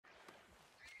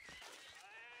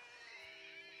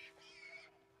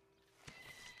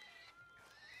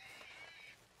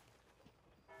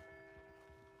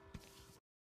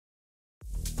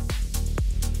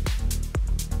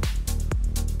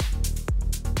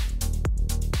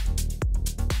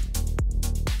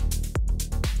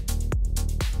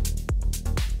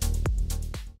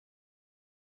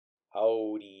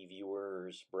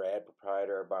Brad,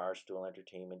 proprietor of Barstool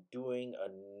Entertainment, doing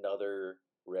another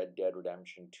Red Dead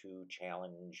Redemption 2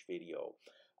 challenge video.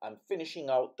 I'm finishing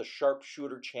out the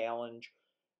Sharpshooter challenge,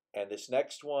 and this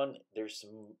next one, there's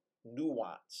some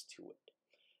nuance to it.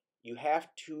 You have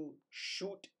to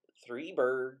shoot 3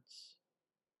 birds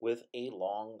with a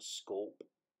long scope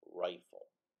rifle,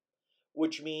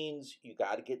 which means you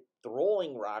got to get the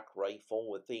rolling rock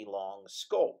rifle with a long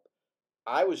scope.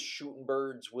 I was shooting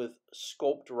birds with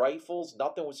scoped rifles.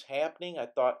 Nothing was happening. I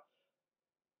thought,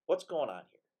 what's going on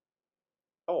here?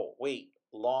 Oh, wait,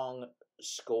 long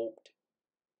scoped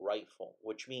rifle,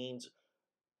 which means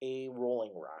a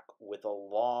rolling rock with a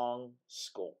long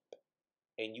scope.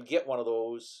 And you get one of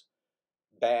those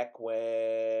back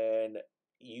when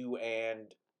you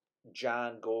and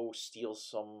John go steal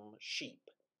some sheep.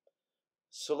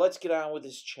 So let's get on with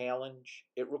this challenge.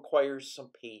 It requires some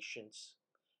patience.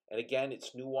 And again,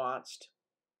 it's nuanced.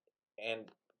 And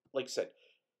like I said,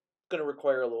 going to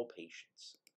require a little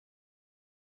patience.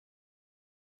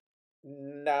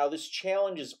 Now, this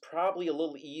challenge is probably a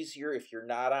little easier if you're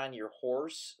not on your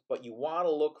horse, but you want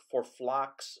to look for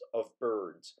flocks of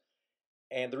birds.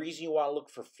 And the reason you want to look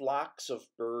for flocks of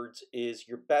birds is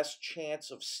your best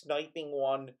chance of sniping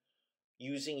one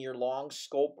using your long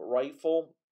scope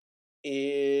rifle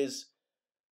is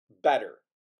better.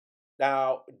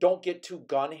 Now, don't get too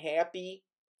gun happy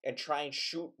and try and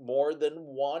shoot more than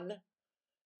one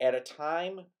at a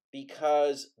time,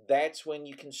 because that's when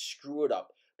you can screw it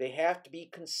up. They have to be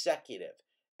consecutive,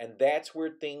 and that's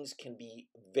where things can be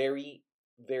very,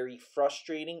 very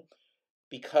frustrating,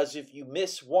 because if you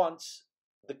miss once,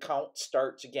 the count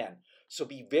starts again. So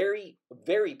be very,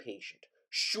 very patient.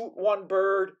 Shoot one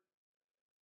bird,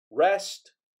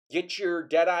 rest, get your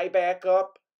dead eye back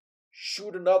up,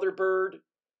 shoot another bird,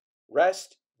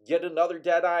 rest, get another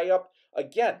dead eye up.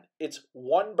 Again, it's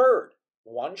one bird,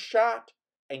 one shot,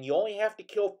 and you only have to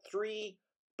kill 3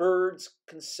 birds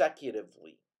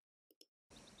consecutively.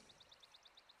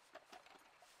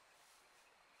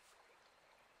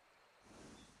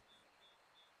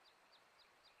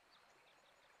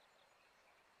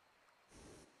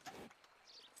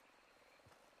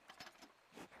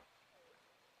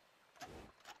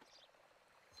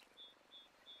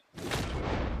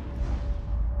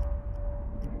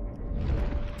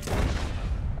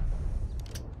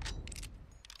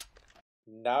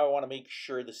 Now I want to make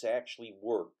sure this actually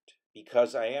worked,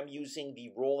 because I am using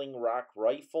the rolling rock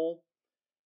rifle.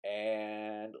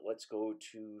 And let's go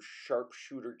to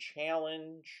Sharpshooter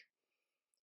challenge.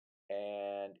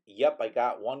 And yep, I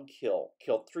got 1 kill.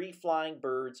 Killed 3 flying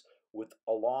birds with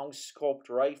a long scoped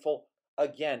rifle.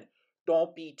 Again,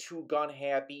 don't be too gun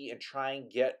happy and try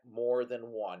and get more than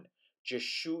one. Just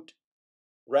shoot,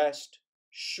 rest,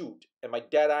 shoot. And my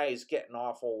dead eye is getting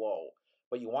awful low,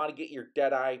 but you want to get your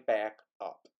dead eye back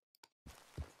up.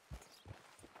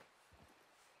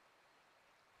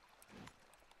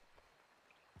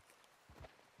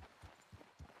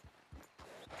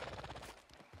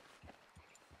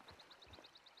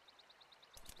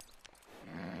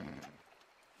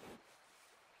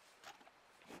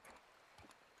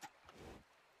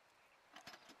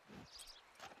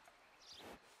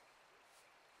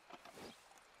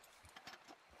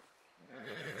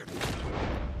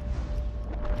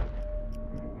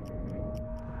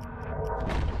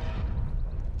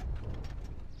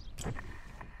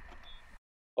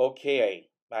 Okay,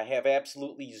 I have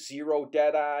absolutely 0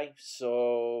 dead eye,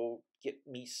 so get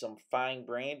me some fine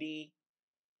brandy.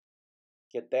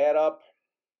 Get that up.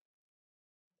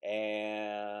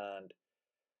 And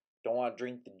don't want to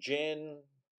drink the gin.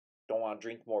 Don't want to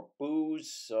drink more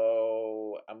booze,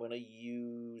 so I'm going to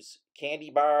use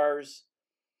candy bars.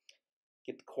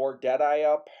 Get the core dead eye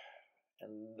up.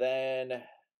 And then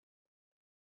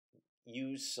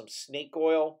use some snake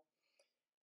oil.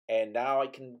 And now I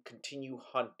can continue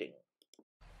hunting.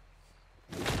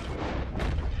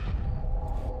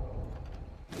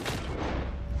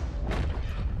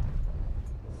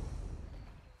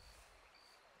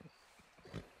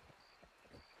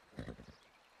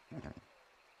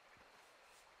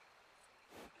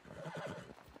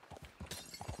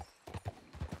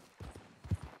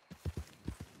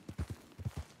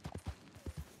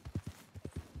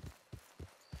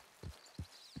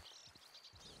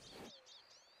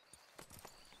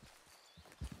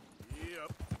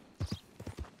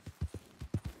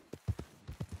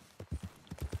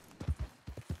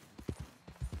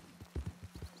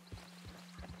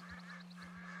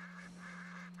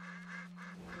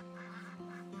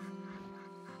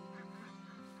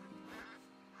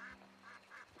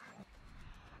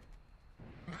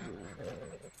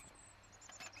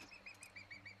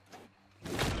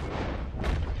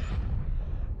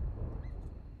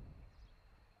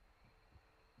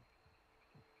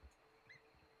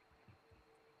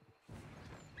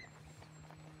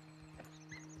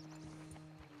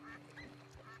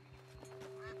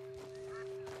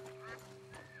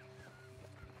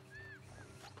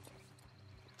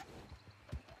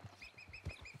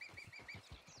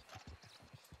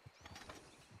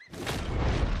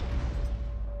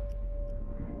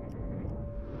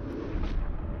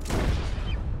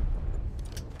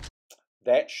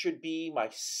 that should be my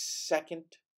second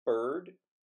bird.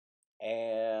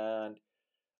 And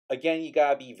again, you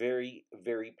gotta be very,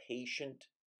 very patient.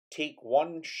 Take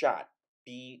one shot.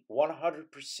 Be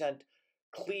 100%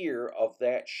 clear of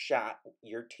that shot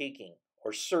you're taking,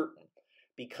 or certain.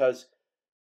 Because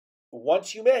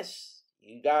once you miss,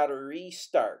 you gotta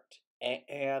restart.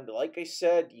 And like I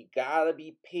said, you gotta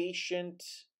be patient.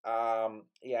 Yeah,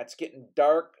 it's getting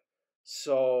dark,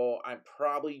 so I'm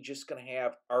probably just gonna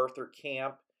have Arthur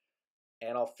camp,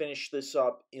 and I'll finish this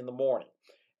up in the morning.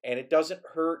 And it doesn't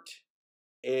hurt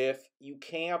if you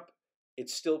camp; it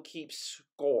still keeps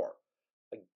score.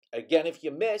 Again, if you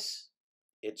miss,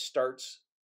 it starts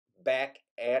back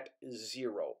at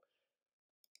 0.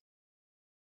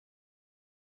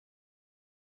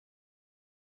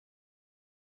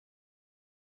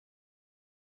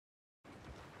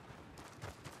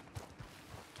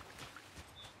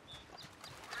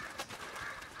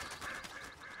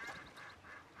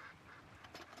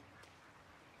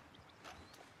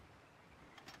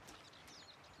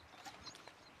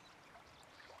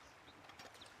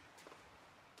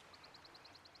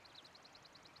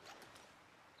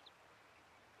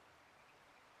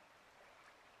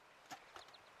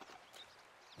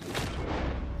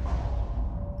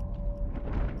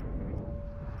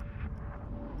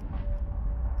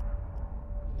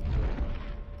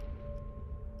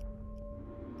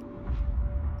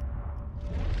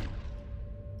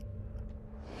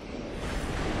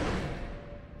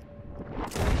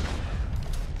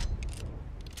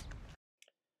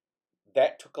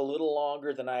 That took a little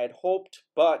longer than I had hoped,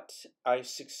 but I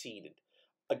succeeded.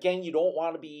 Again, you don't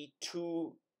want to be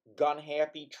too gun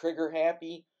happy, trigger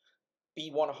happy.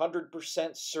 Be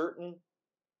 100% certain,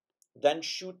 then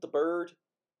shoot the bird.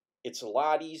 It's a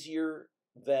lot easier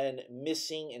than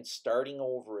missing and starting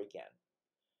over again.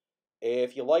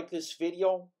 If you like this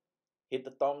video, hit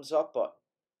the thumbs up button.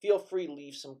 Feel free to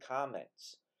leave some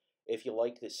comments. If you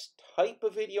like this type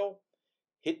of video,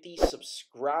 hit the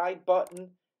subscribe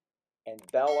button and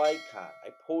bell icon. I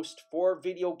post 4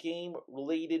 video game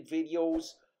related videos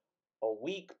a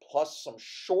week, plus some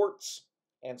shorts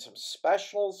and some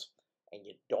specials, and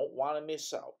you don't want to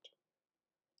miss out.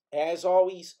 As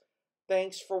always,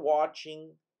 thanks for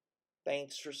watching,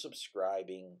 thanks for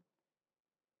subscribing,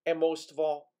 and most of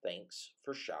all, thanks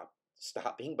for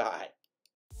stopping by.